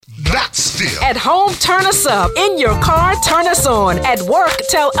Still. At home, turn us up. In your car, turn us on. At work,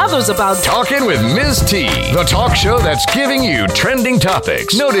 tell others about Talking with Ms. T, the talk show that's giving you trending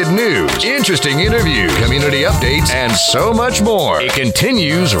topics, noted news, interesting interview, community updates, and so much more. It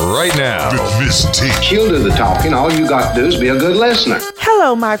continues right now. With Ms. T. She'll do the talking. All you got to do is be a good listener.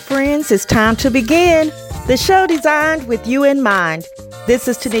 Hello, my friends. It's time to begin. The show designed with you in mind. This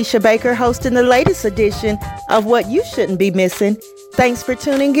is Tanisha Baker hosting the latest edition of What You Shouldn't Be Missing. Thanks for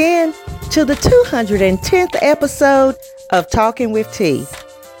tuning in to the 210th episode of Talking with T.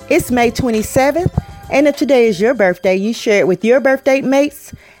 It's May 27th, and if today is your birthday, you share it with your birthday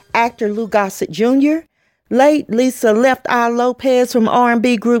mates, actor Lou Gossett Jr., late Lisa Left Eye Lopez from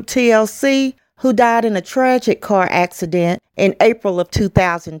R&B group TLC, who died in a tragic car accident in April of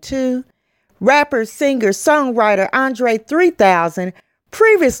 2002, rapper, singer, songwriter Andre 3000,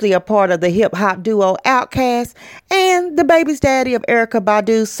 previously a part of the hip-hop duo Outkast, and the baby's daddy of Erykah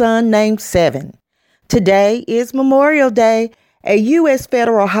Badu's son named Seven. Today is Memorial Day, a U.S.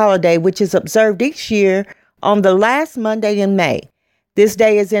 federal holiday which is observed each year on the last Monday in May. This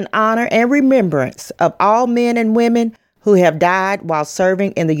day is in honor and remembrance of all men and women who have died while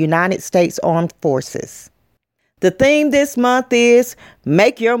serving in the United States Armed Forces. The theme this month is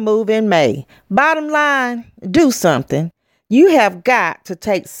Make Your Move in May. Bottom line, do something. You have got to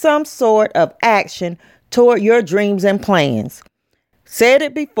take some sort of action toward your dreams and plans. Said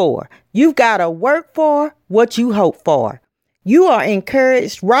it before, you've got to work for what you hope for. You are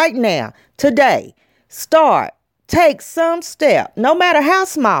encouraged right now, today. Take some step, no matter how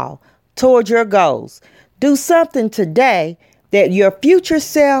small, toward your goals. Do something today that your future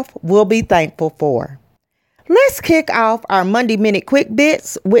self will be thankful for. Let's kick off our Monday Minute Quick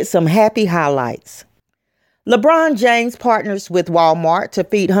Bits with some happy highlights. LeBron James partners with Walmart to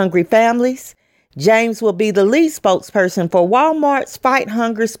feed hungry families. James will be the lead spokesperson for Walmart's Fight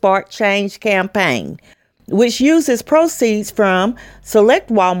Hunger Spark Change campaign, which uses proceeds from select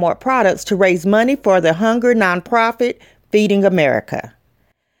Walmart products to raise money for the hunger nonprofit Feeding America.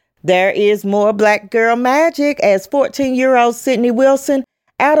 There is more Black girl magic as 14-year-old Sydney Wilson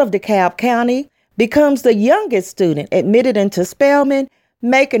out of DeKalb County becomes the youngest student admitted into Spelman,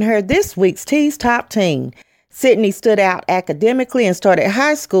 making her this week's T's top teen. Sydney stood out academically and started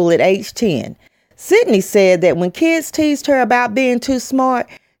high school at age 10. Sydney said that when kids teased her about being too smart,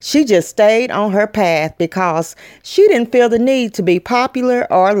 she just stayed on her path because she didn't feel the need to be popular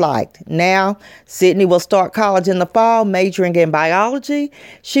or liked. Now, Sydney will start college in the fall, majoring in biology.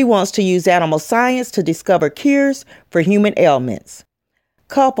 She wants to use animal science to discover cures for human ailments.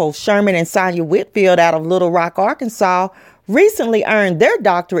 Couple Sherman and Sonia Whitfield out of Little Rock, Arkansas, recently earned their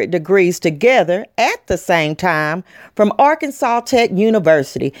doctorate degrees together at the same time from Arkansas Tech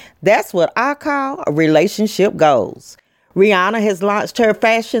University. That's what I call a relationship goals. Rihanna has launched her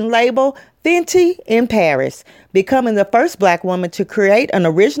fashion label, Fenty, in Paris, becoming the first Black woman to create an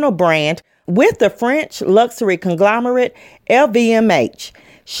original brand with the French luxury conglomerate LVMH.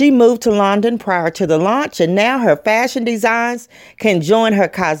 She moved to London prior to the launch, and now her fashion designs can join her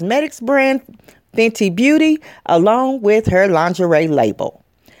cosmetics brand, Fenty Beauty, along with her lingerie label.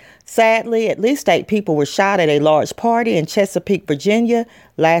 Sadly, at least 8 people were shot at a large party in Chesapeake, Virginia,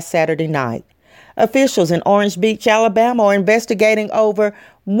 last Saturday night. Officials in Orange Beach, Alabama, are investigating over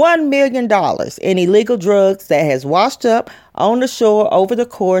 $1 million in illegal drugs that has washed up on the shore over the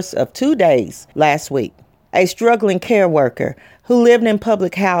course of 2 days last week. A struggling care worker who lived in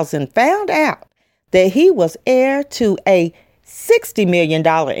public housing found out that he was heir to a $60 million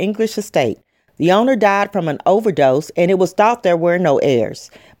English estate. The owner died from an overdose, and it was thought there were no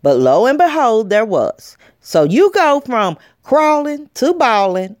heirs. But lo and behold, there was. So you go from crawling to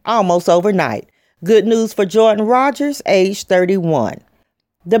balling almost overnight. Good news for Jordan Rogers, age 31.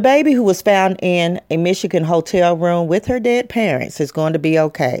 The baby, who was found in a Michigan hotel room with her dead parents, is going to be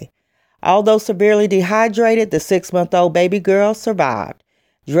okay. Although severely dehydrated, the 6-month-old baby girl survived.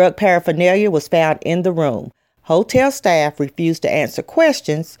 Drug paraphernalia was found in the room. Hotel staff refused to answer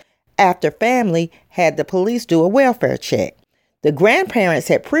questions after family had the police do a welfare check. The grandparents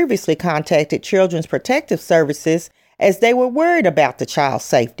had previously contacted Children's Protective Services as they were worried about the child's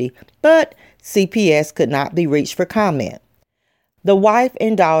safety, but CPS could not be reached for comment. The wife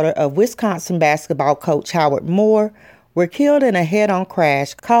and daughter of Wisconsin basketball coach Howard Moore were killed in a head-on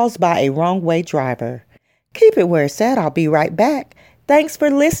crash caused by a wrong-way driver. Keep it where it's at. I'll be right back. Thanks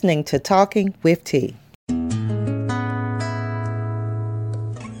for listening to Talking with T.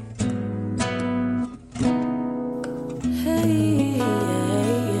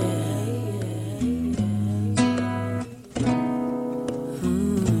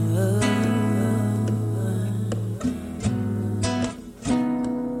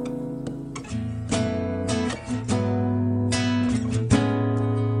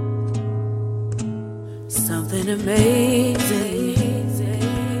 amazing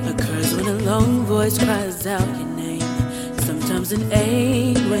occurs when a lone voice cries out your name, sometimes in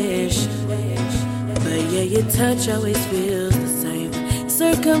anguish. But yeah, your touch always feels the same.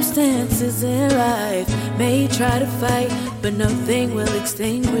 Circumstances in life may try to fight, but nothing will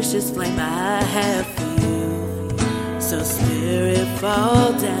extinguish this flame I have for you. So Spirit,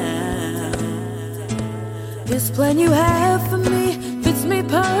 fall down. This plan you have for me fits me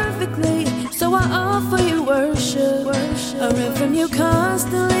perfectly, so I offer you worship. I ran from you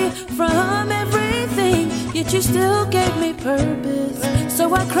constantly, from everything, yet you still gave me purpose.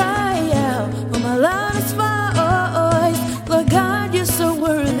 So I cry out with my loudest voice, Lord God, you're so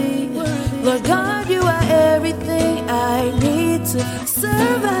worthy. Lord God, you are everything I need to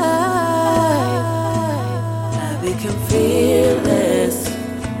survive. I become fearless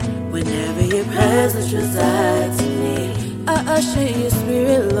whenever your presence resides in me. I usher your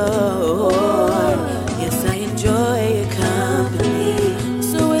spirit, Lord. Yes, I enjoy your company.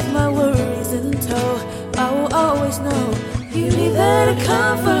 So with my worries in tow, I will always know you be there to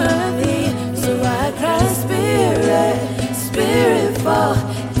comfort me. So I cry, Spirit, Spirit, fall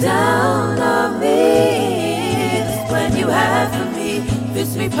down on me. This plan you have for me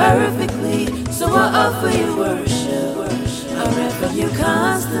fits me perfectly, so I offer you worship. I ran from you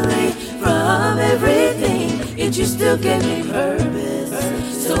constantly, from everything, yet you still gave me purpose.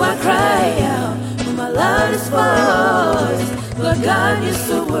 So I cry out with my loudest voice, Lord God, you're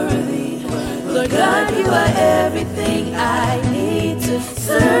so worthy. Lord God, you are everything I need to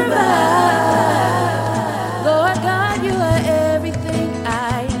survive. Lord God, you are everything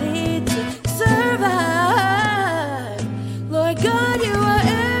I need to survive. Lord God, you are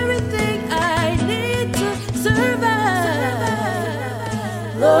everything I need to survive.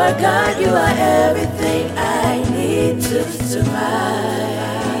 Lord God, you are everything I need to survive.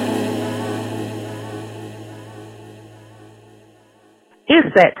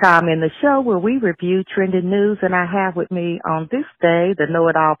 It's that time in the show where we review trending news, and I have with me on this day the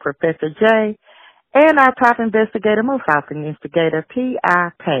know-it-all Professor J and our top investigator, most often instigator,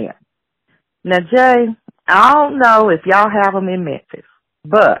 P.I. Pam. Now, Jay, I don't know if y'all have them in Memphis,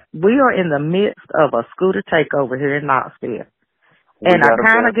 but we are in the midst of a scooter takeover here in Knoxville. And I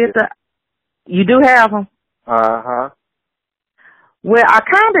kind of get you do have them? Uh-huh. Well, I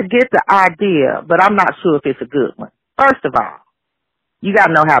kind of get the idea, but I'm not sure if it's a good one. First of all, you got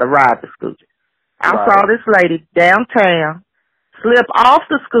to know how to ride the scooter. I saw this lady downtown slip off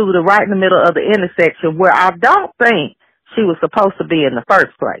the scooter right in the middle of the intersection where I don't think she was supposed to be in the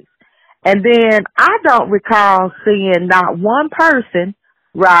first place. And then I don't recall seeing not one person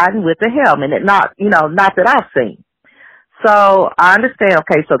riding with a helmet, not that I've seen. So I understand,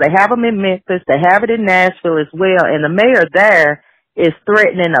 okay, so they have them in Memphis, they have it in Nashville as well, and the mayor there is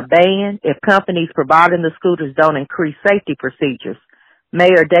threatening a ban if companies providing the scooters don't increase safety procedures.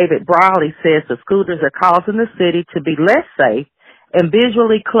 Mayor David Brawley says the scooters are causing the city to be less safe and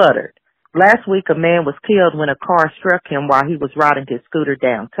visually cluttered. Last week, a man was killed when a car struck him while he was riding his scooter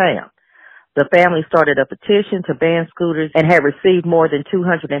downtown. The family started a petition to ban scooters and had received more than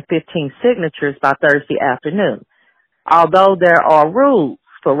 215 signatures by Thursday afternoon. Although there are rules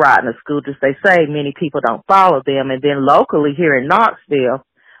for riding the scooters, they say many people don't follow them. And then locally here in Knoxville,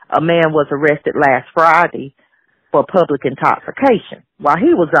 a man was arrested last Friday for public intoxication while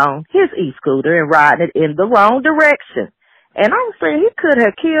he was on his e-scooter and riding it in the wrong direction. And I'm saying he could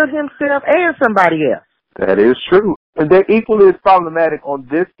have killed himself and somebody else. That is true. And they're equally as problematic on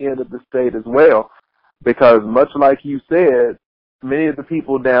this end of the state as well, because much like you said, many of the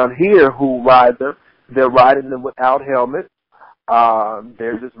people down here who ride them, they're riding them without helmets.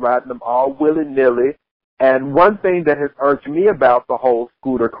 They're just riding them all willy-nilly. And one thing that has irked me about the whole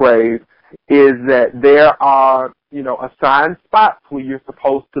scooter craze is that there are, assigned spots where you're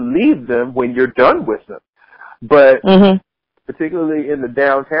supposed to leave them when you're done with them. But particularly in the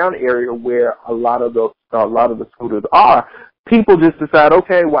downtown area where a lot of the scooters are, people just decide,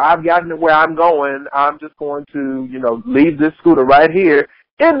 okay, well, I've gotten it where I'm going. I'm just going to, leave this scooter right here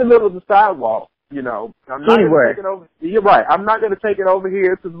in the middle of the sidewalk. I'm not going to take it over. You're right. I'm not going to take it over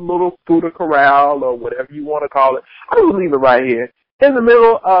here to the little scooter corral or whatever you want to call it. I'm going to leave it right here in the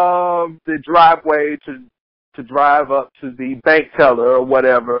middle of the driveway to drive up to the bank teller or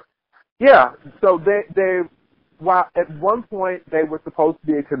whatever. Yeah. So they while at one point they were supposed to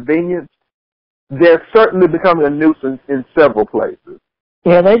be a convenience, they're certainly becoming a nuisance in several places.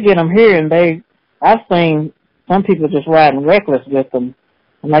 Yeah, they get them here, and I've seen some people just riding reckless with them.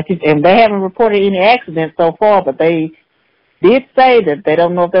 And they haven't reported any accidents so far, but they did say that they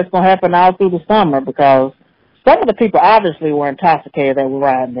don't know if that's going to happen all through the summer because some of the people obviously were intoxicated that were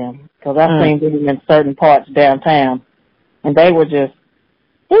riding them, because I've seen them in certain parts downtown, and they were just,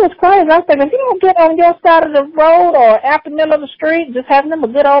 it was crazy. I was thinking, if you don't get on your side of the road or out the middle of the street, just having them a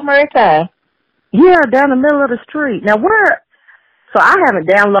good old merry time. Yeah, down the middle of the street. Now, so I haven't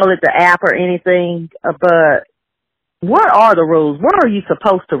downloaded the app or anything, but what are the rules? What are you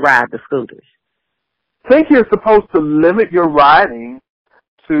supposed to ride the scooters? I think you're supposed to limit your riding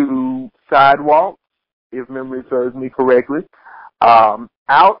to sidewalks, if memory serves me correctly,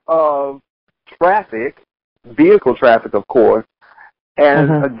 out of traffic, vehicle traffic, of course.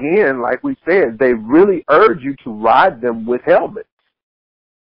 And again, like we said, they really urge you to ride them with helmets.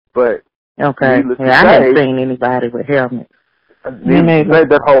 But I haven't seen anybody with helmets.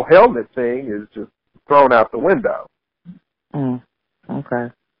 That whole helmet thing is just thrown out the window.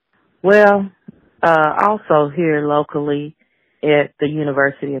 Okay. Well, also here locally at the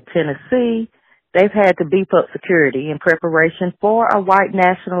University of Tennessee, they've had to beef up security in preparation for a white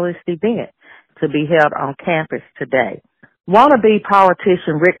nationalist event to be held on campus today. Wannabe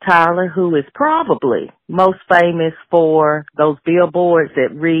politician Rick Tyler, who is probably most famous for those billboards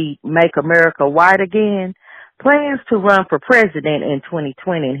that read "Make America White Again," plans to run for president in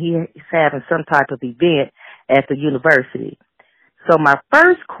 2020, and he's having some type of event at the university. So my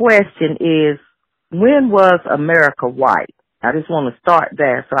first question is, when was America white? I just want to start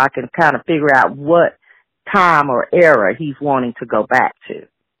there so I can kind of figure out what time or era he's wanting to go back to.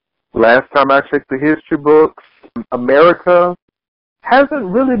 Last time I checked the history books, America hasn't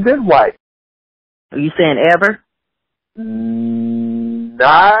really been white. Are you saying ever?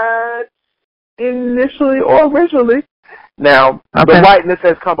 Not initially or originally. Now, the whiteness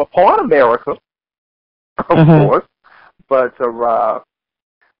has come upon America, of course, but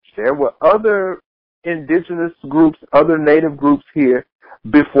there were other indigenous groups, other native groups here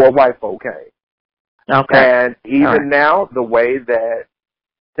before white folk came. And even now, the way that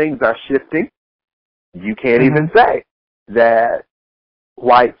things are shifting, you can't even say that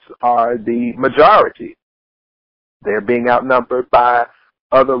whites are the majority. They're being outnumbered by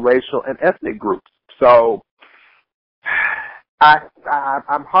other racial and ethnic groups. So I'm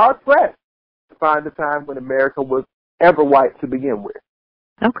hard-pressed to find a time when America was ever white to begin with.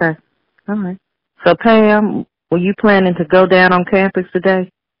 Okay. All right. So, Pam, were you planning to go down on campus today?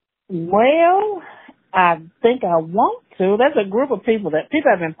 Well, I think I want to. There's a group of people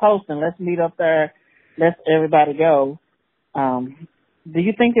have been posting, let's meet up there, let's everybody go. Do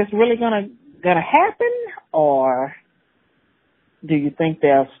you think it's really gonna happen, or do you think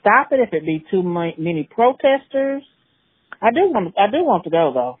they'll stop it if it be too many protesters? I do want to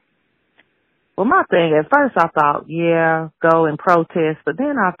go though. Well, my thing, at first I thought, yeah, go and protest, but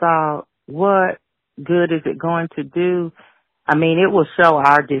then I thought, what good is it going to do? I mean, it will show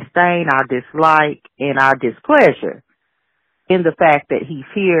our disdain, our dislike, and our displeasure in the fact that he's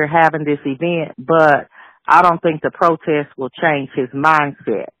here having this event, but I don't think the protest will change his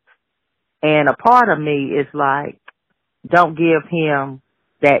mindset. And a part of me is like, don't give him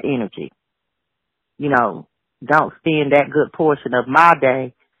that energy. You know, don't spend that good portion of my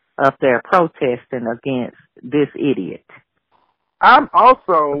day up there protesting against this idiot. I'm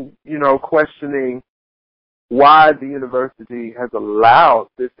also, questioning why the university has allowed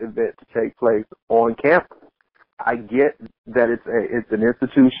this event to take place on campus. I get that it's an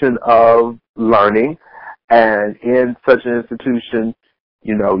institution of learning, and in such an institution,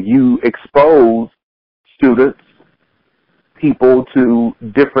 you expose students, people to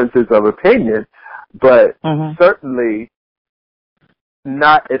differences of opinion, but certainly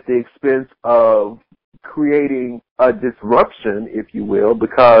not at the expense of creating a disruption, if you will,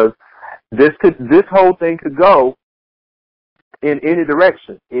 because this whole thing could go in any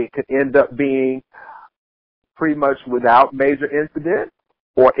direction. It could end up being pretty much without major incident,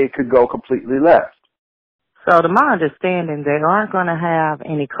 or it could go completely left. So to my understanding, they aren't going to have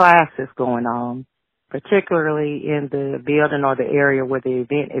any classes going on, particularly in the building or the area where the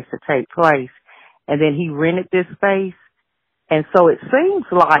event is to take place. And then he rented this space. And so it seems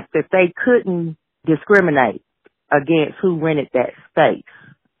like that they couldn't discriminate against who rented that space.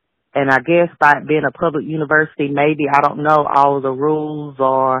 And I guess by it being a public university, maybe, I don't know, all of the rules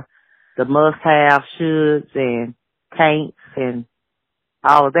or the must-have, shoulds, and can'ts and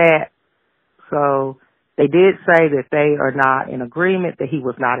all of that. So they did say that they are not in agreement, that he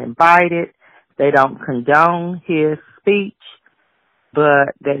was not invited. They don't condone his speech,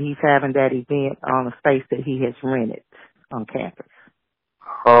 but that he's having that event on a space that he has rented on campus.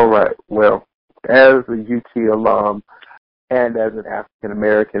 All right. Well, as a UT alum and as an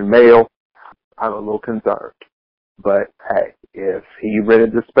African-American male, I'm a little concerned. But, hey, if he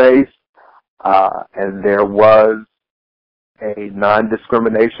rented the space, and there was a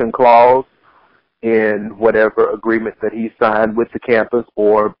non-discrimination clause in whatever agreement that he signed with the campus,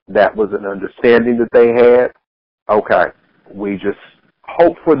 or that was an understanding that they had, okay, we just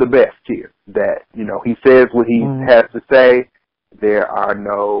hope for the best here, that, you know, he says what he has to say, there are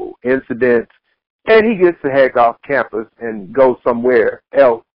no incidents, and he gets to heck off campus and go somewhere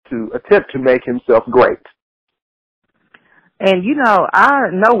else to attempt to make himself great. And, you know, I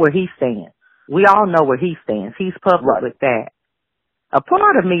know where he stands. We all know where he stands. He's public with that. A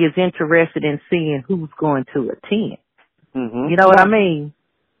part of me is interested in seeing who's going to attend. Mm-hmm. You know what I mean?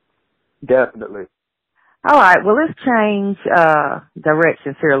 Definitely. All right, well, let's change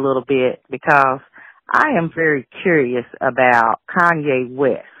directions here a little bit, because I am very curious about Kanye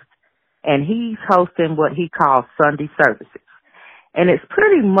West, and he's hosting what he calls Sunday services. And it's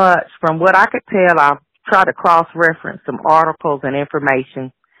pretty much, from what I could tell, I'll try to cross-reference some articles and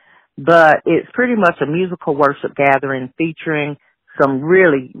information, but it's pretty much a musical worship gathering featuring some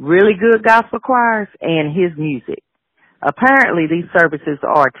really, really good gospel choirs and his music. Apparently, these services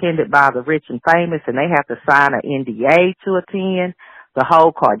are attended by the rich and famous, and they have to sign an NDA to attend. The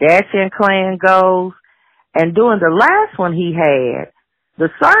whole Kardashian clan goes. And during the last one he had, the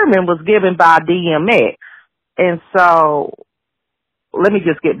sermon was given by DMX. And so, let me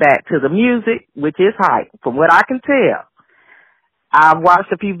just get back to the music, which is hype, from what I can tell. I've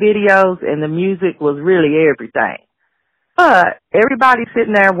watched a few videos, and the music was really everything. But everybody's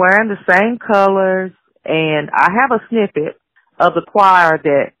sitting there wearing the same colors, and I have a snippet of the choir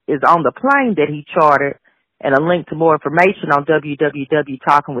that is on the plane that he chartered, and a link to more information on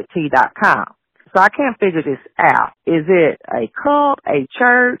www.talkingwitht.com. So I can't figure this out. Is it a cult, a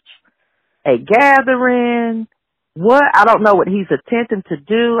church, a gathering? What? I don't know what he's attempting to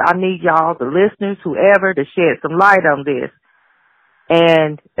do. I need y'all, the listeners, whoever, to shed some light on this.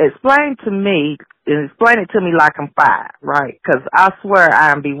 And explain it to me like I'm 5, right? Because I swear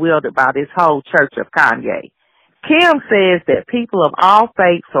I am bewildered by this whole church of Kanye. Kim says that people of all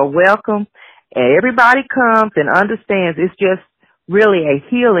faiths are welcome, and everybody comes and understands it's just really a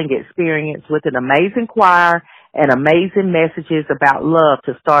healing experience with an amazing choir and amazing messages about love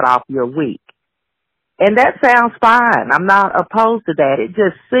to start off your week. And that sounds fine. I'm not opposed to that. It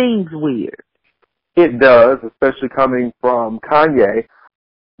just seems weird. It does, especially coming from Kanye.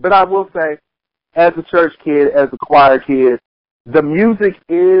 But I will say, as a church kid, as a choir kid, the music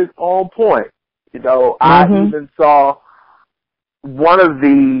is on point. You know, I even saw one of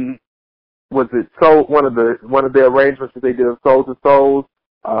the arrangements that they did of Soul to Souls,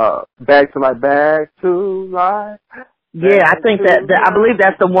 Back to Life. Yeah, I think I believe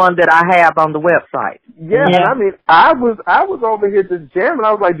that's the one that I have on the website. Yeah, and I mean, I was over here just jamming.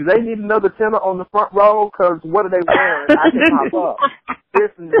 I was like, do they need another tenor on the front row? Because what are they wearing? I can pop up.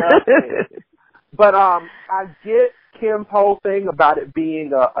 This and that. But I get Kim's whole thing about it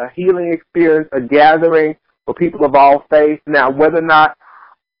being a healing experience, a gathering for people of all faiths. Now, whether or not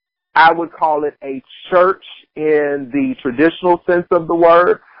I would call it a church in the traditional sense of the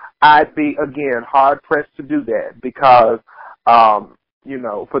word, I'd be, again, hard-pressed to do that because, you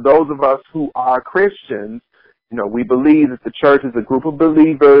know, for those of us who are Christians, you know, we believe that the church is a group of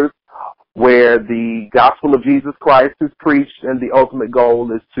believers where the gospel of Jesus Christ is preached and the ultimate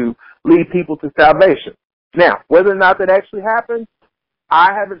goal is to lead people to salvation. Now, whether or not that actually happens,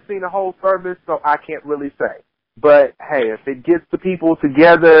 I haven't seen a whole service, so I can't really say. But, hey, if it gets the people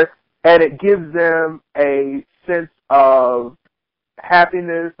together and it gives them a sense of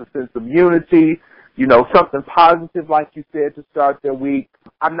happiness, a sense of unity, you know, something positive, like you said, to start their week,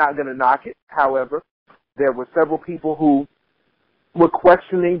 I'm not going to knock it. However, there were several people who were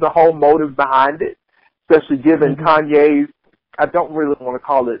questioning the whole motive behind it, especially given Kanye's, I don't really want to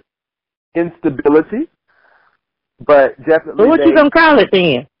call it instability, but definitely. Well, what you going to call it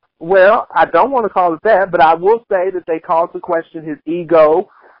then? Well, I don't want to call it that, but I will say that they called to question his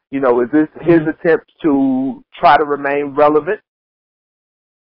ego. You know, is this his attempt to try to remain relevant?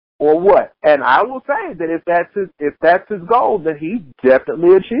 Or what? And I will say that if that's his goal, then he's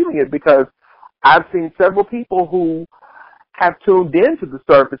definitely achieving it, because I've seen several people who have tuned into the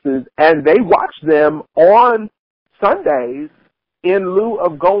services and they watch them on Sundays in lieu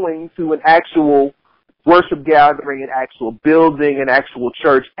of going to an actual worship gathering, an actual building, an actual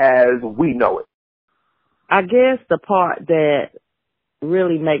church as we know it. I guess the part that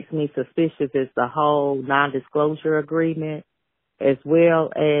really makes me suspicious is the whole non-disclosure agreement, as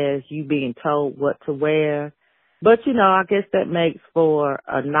well as you being told what to wear. But, you know, I guess that makes for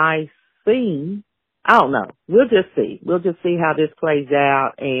a nice scene. I don't know. We'll just see. We'll just see how this plays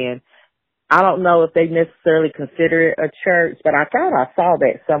out. And I don't know if they necessarily consider it a church, but I thought I saw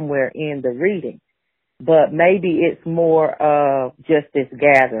that somewhere in the reading. But maybe it's more of just this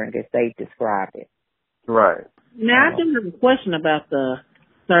gathering as they described it. Right. Now, I do have a question about the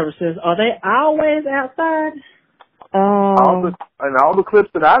services. Are they always outside? All the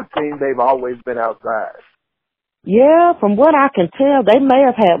clips that I've seen, they've always been outside. Yeah, from what I can tell, they may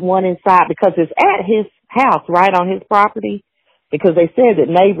have had one inside because it's at his house, right on his property, because they said that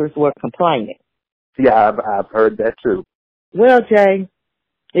neighbors were complaining. Yeah, I've heard that too. Well, Jay,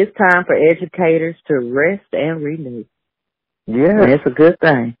 it's time for educators to rest and renew. Yeah. And it's a good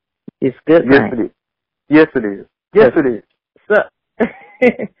thing. It's a good thing. Yes, it is. Yes, it is. So,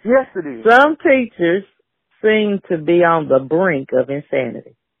 yes, it is. Some teachers seem to be on the brink of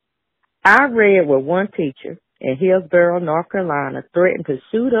insanity. I read where one teacher in Hillsborough, North Carolina, threatened to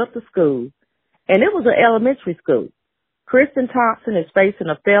shoot up the school, and it was an elementary school. Kristen Thompson is facing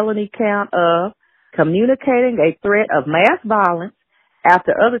a felony count of communicating a threat of mass violence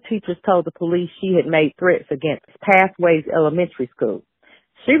after other teachers told the police she had made threats against Pathways Elementary School.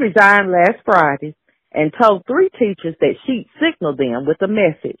 She resigned last Friday and told 3 teachers that she'd signal them with a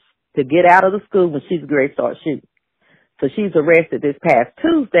message to get out of the school when she's ready to start shooting. So she's arrested this past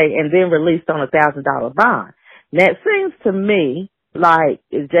Tuesday and then released on a $1,000 bond. Now, it seems to me, like,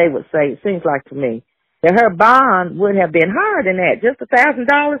 as Jay would say, it seems like to me that her bond would have been higher than that, just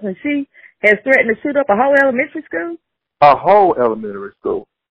 $1,000, and she has threatened to shoot up a whole elementary school? A whole elementary school.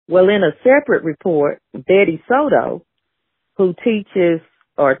 Well, in a separate report, Betty Soto, who teaches,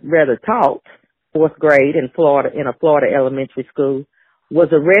 or rather taught, 4th grade in Florida, in a Florida elementary school,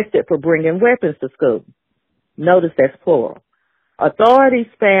 was arrested for bringing weapons to school. Notice that's plural.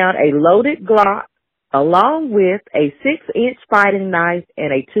 Authorities found a loaded Glock along with a 6-inch fighting knife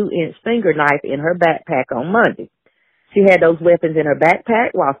and a 2-inch finger knife in her backpack on Monday. She had those weapons in her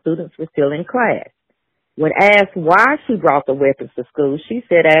backpack while students were still in class. When asked why she brought the weapons to school, she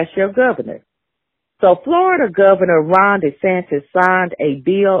said, "Ask your governor." So Florida Governor Ron DeSantis signed a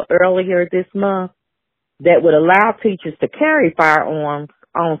bill earlier this month that would allow teachers to carry firearms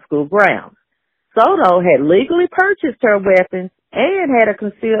on school grounds. Soto had legally purchased her weapons and had a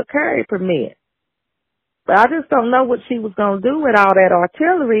concealed carry permit. But I just don't know what she was going to do with all that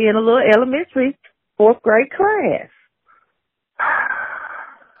artillery in a little elementary 4th grade class.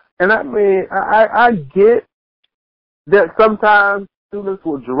 And I mean, I get that sometimes students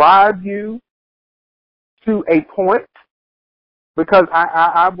will drive you to a point, because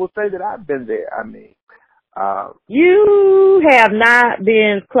I will say that I've been there. I mean, you have not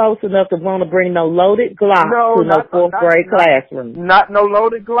been close enough to want to bring no loaded Glock to no 4th grade classroom. Not no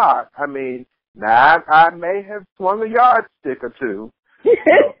loaded Glock. I mean, now I may have swung a yardstick or two,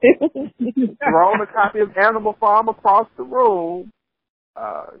 thrown a copy of Animal Farm across the room,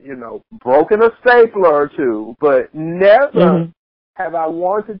 broken a stapler or two, but never have I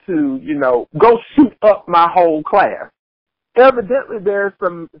wanted to, go shoot up my whole class. Evidently, there's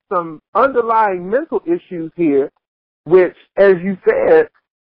some underlying mental issues here, which, as you said,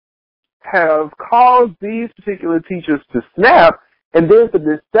 have caused these particular teachers to snap, and then for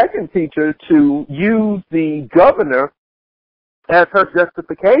this second teacher to use the governor as her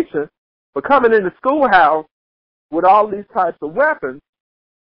justification for coming in the schoolhouse with all these types of weapons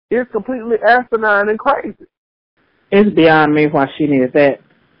is completely asinine and crazy. It's beyond me why she needs that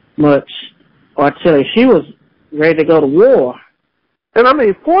much artillery. She was ready to go to war. And I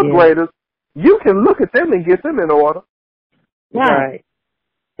mean, 4th graders, you can look at them and get them in order. Right.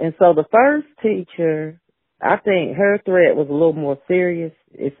 And so the first teacher, I think her threat was a little more serious.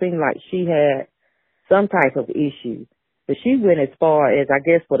 It seemed like she had some type of issue. But she went as far as, I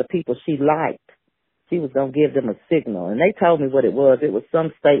guess, for the people she liked, she was going to give them a signal. And they told me what it was. It was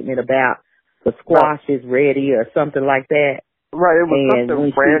some statement about the squash is ready or something like that. Right, it was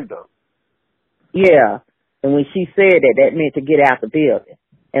something random. Yeah. And when she said that, that meant to get out the building.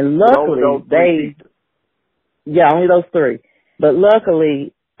 And luckily, only those 3. But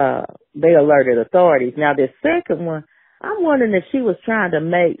luckily, they alerted authorities. Now, this second one, I'm wondering if she was trying to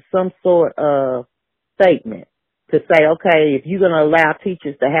make some sort of statement to say, okay, if you're going to allow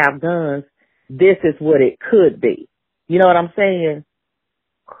teachers to have guns, this is what it could be. You know what I'm saying?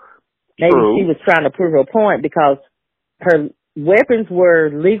 Maybe she was trying to prove her point because her weapons were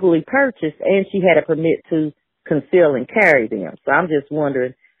legally purchased and she had a permit to conceal and carry them. So I'm just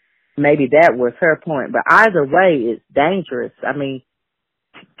wondering, maybe that was her point. But either way, it's dangerous. I mean,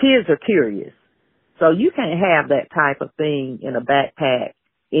 kids are curious. So you can't have that type of thing in a backpack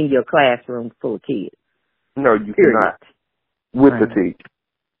in your classroom full of kids. No, you cannot. With a T.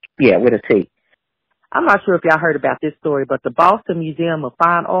 Yeah, with a T. I'm not sure if y'all heard about this story, but the Boston Museum of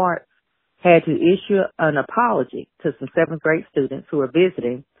Fine Arts had to issue an apology to some 7th grade students who were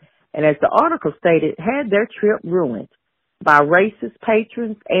visiting, and as the article stated, had their trip ruined by racist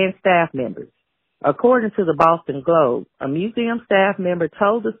patrons and staff members. According to the Boston Globe, a museum staff member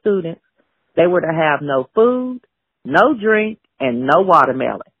told the students they were to have no food, no drink, and no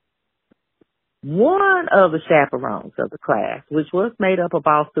watermelon. One of the chaperones of the class, which was made up of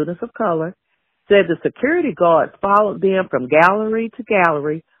all students of color, said the security guards followed them from gallery to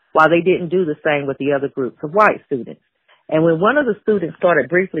gallery while they didn't do the same with the other groups of white students. And when one of the students started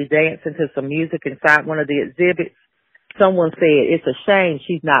briefly dancing to some music inside one of the exhibits, someone said, "It's a shame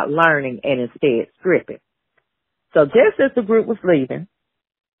she's not learning and instead stripping." So just as the group was leaving,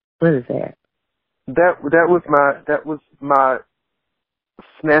 what is that? That was my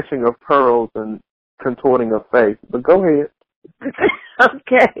snatching of pearls and contorting of face. But go ahead.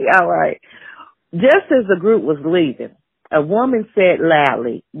 Okay, all right. Just as the group was leaving, a woman said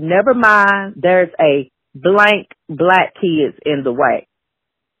loudly, "Never mind, there's a blank black kids in the way."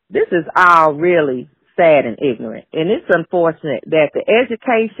 This is all really sad and ignorant, and it's unfortunate that the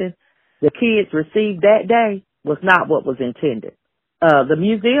education the kids received that day was not what was intended. The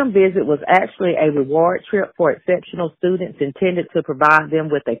museum visit was actually a reward trip for exceptional students intended to provide them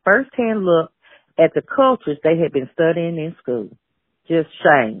with a first-hand look at the cultures they had been studying in school. Just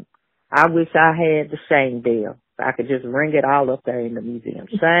shame. I wish I had the shame bell. I could just ring it all up there in the museum.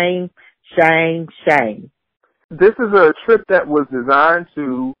 Shame, shame, shame. This is a trip that was designed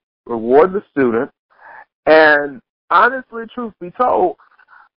to reward the student. And honestly, truth be told,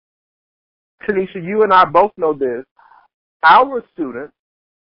 Tanisha, you and I both know this. Our students,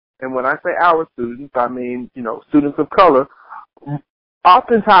 and when I say our students, I mean, students of color,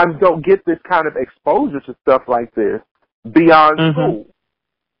 oftentimes don't get this kind of exposure to stuff like this beyond school.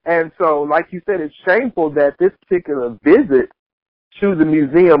 And so, like you said, it's shameful that this particular visit to the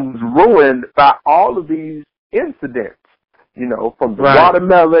museum was ruined by all of these incidents, from the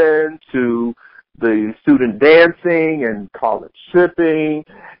watermelon to the student dancing and college stripping,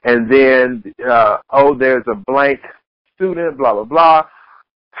 and then, there's a blank student, blah, blah, blah.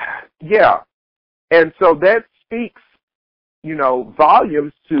 Yeah. And so that speaks,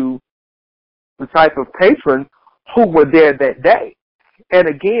 volumes to the type of patrons who were there that day. And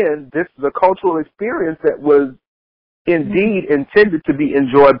again, this is a cultural experience that was indeed intended to be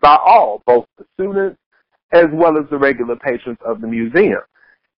enjoyed by all, both the students as well as the regular patrons of the museum.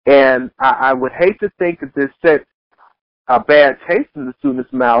 And I would hate to think that this sets a bad taste in the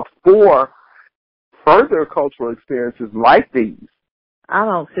students' mouth for further cultural experiences like these. I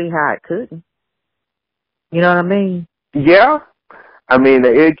don't see how it couldn't. You know what I mean? Yeah. I mean,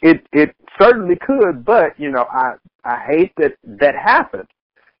 it certainly could, but, I hate that happened.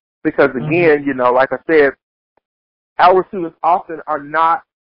 Because, again, like I said, our students often are not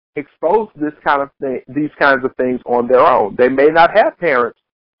exposed to these kinds of things on their own. They may not have parents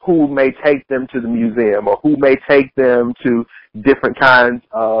who may take them to the museum or who may take them to different kinds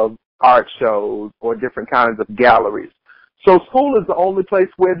of art shows or different kinds of galleries. So school is the only place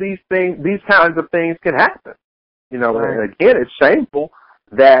where these kinds of things can happen. And again, it's shameful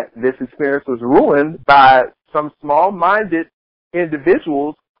that this experience was ruined by some small-minded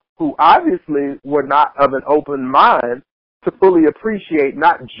individuals who obviously were not of an open mind to fully appreciate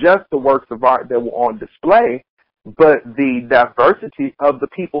not just the works of art that were on display, but the diversity of the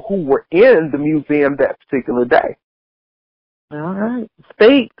people who were in the museum that particular day. All right.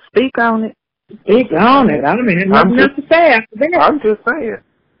 Speak on it. Speak on it. I mean, there's nothing else to say after that. I'm just saying.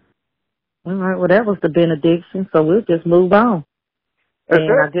 All right. Well, that was the benediction, so we'll just move on. And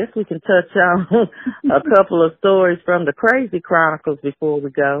I guess we can touch on a couple of stories from the Crazy Chronicles before we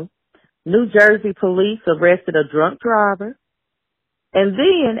go. New Jersey police arrested a drunk driver and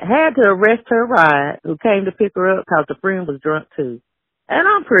then had to arrest her ride who came to pick her up because the friend was drunk too. And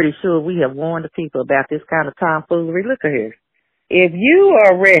I'm pretty sure we have warned the people about this kind of tomfoolery. Look at here. If you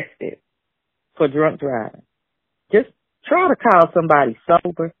are arrested for drunk driving, just try to call somebody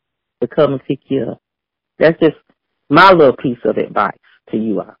sober to come and pick you up. That's just my little piece of advice to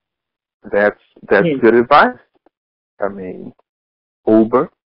you all. That's good advice. I mean, Uber,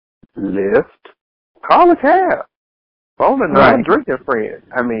 Lyft, call a cab, phone a non-drinking friend.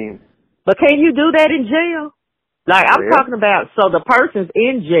 I mean, but can you do that in jail? Like I'm talking about, so the person's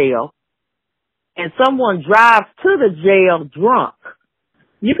in jail, and someone drives to the jail drunk.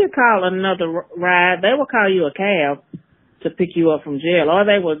 You could call another ride. They will call you a cab to pick you up from jail, or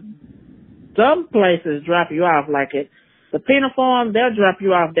they would. Some places drop you off, like at the penal farm, they'll drop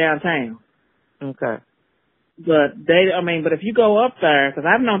you off downtown. Okay. But but if you go up there, because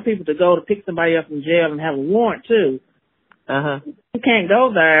I've known people to go to pick somebody up from jail and have a warrant too, You can't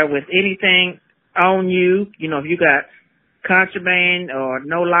go there with anything on you. You know, if you got contraband or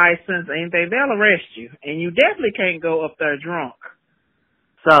no license or anything, they'll arrest you. And you definitely can't go up there drunk.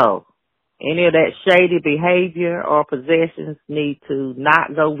 So, any of that shady behavior or possessions need to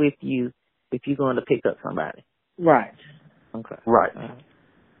not go with you if you're going to pick up somebody. Right. Okay. Right.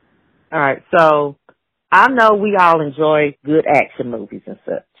 All right. So, I know we all enjoy good action movies and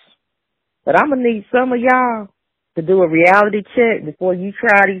such. But I'm going to need some of y'all to do a reality check before you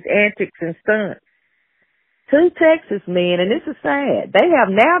try these antics and stunts. 2 Texas men, and this is sad, they have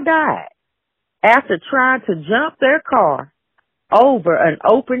now died after trying to jump their car over an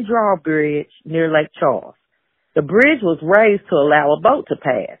open drawbridge near Lake Charles. The bridge was raised to allow a boat to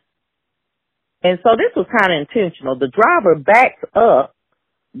pass. And so this was kind of intentional. The driver backs up,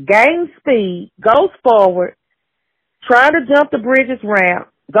 gains speed, goes forward, trying to jump the bridge's ramp,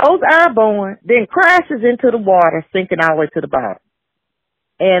 goes airborne, then crashes into the water, sinking all the way to the bottom.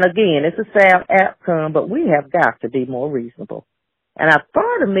 And again, it's a sad outcome, but we have got to be more reasonable. And a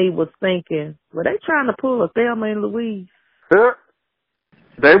part of me was thinking, were they trying to pull a Thelma and Louise?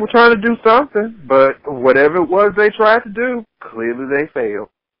 They were trying to do something, but whatever it was they tried to do, clearly they failed.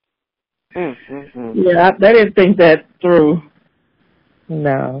 Yeah, they didn't think that through.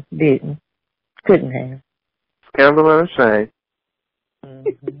 No, didn't. Couldn't have. Scandal and shame.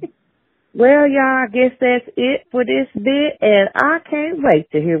 Well, y'all, I guess that's it for this bit, and I can't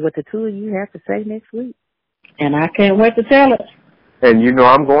wait to hear what the two of you have to say next week. And I can't wait to tell it. And you know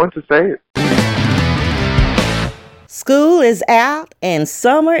I'm going to say it. School is out and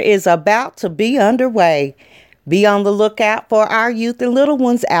summer is about to be underway. Be on the lookout for our youth and little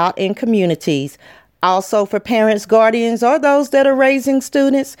ones out in communities. Also for parents, guardians, or those that are raising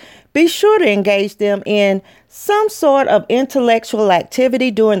students, be sure to engage them in some sort of intellectual activity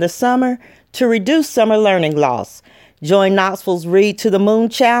during the summer to reduce summer learning loss. Join Knoxville's Read to the Moon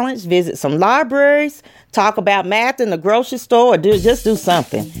Challenge, visit some libraries, talk about math in the grocery store, or just do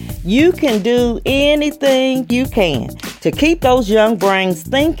something. You can do anything you can to keep those young brains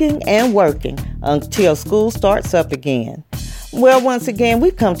thinking and working until school starts up again. Well, once again,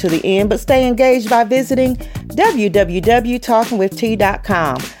 we've come to the end, but stay engaged by visiting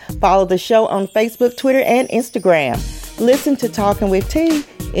www.talkingwitht.com. Follow the show on Facebook, Twitter, and Instagram. Listen to Talking with T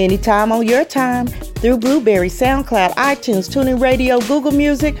anytime on your time through Blueberry, SoundCloud, iTunes, TuneIn Radio, Google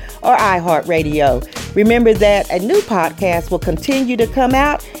Music, or iHeartRadio. Remember that a new podcast will continue to come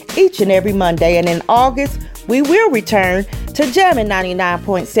out each and every Monday, and in August, we will return to Jammin'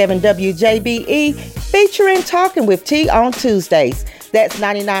 99.7 WJBE, featuring Talking with T on Tuesdays. That's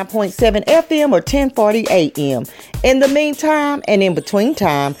 99.7 FM or 1040 AM. In the meantime and in between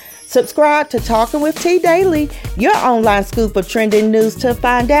time, subscribe to Talking with T Daily, your online scoop of trending news to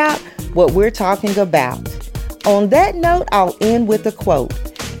find out what we're talking about. On that note, I'll end with a quote.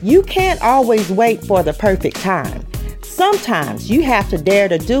 You can't always wait for the perfect time. Sometimes you have to dare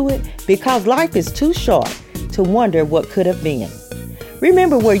to do it because life is too short to wonder what could have been.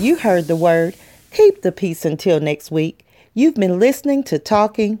 Remember where you heard the word. Keep the peace until next week. You've been listening to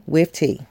Talking with T.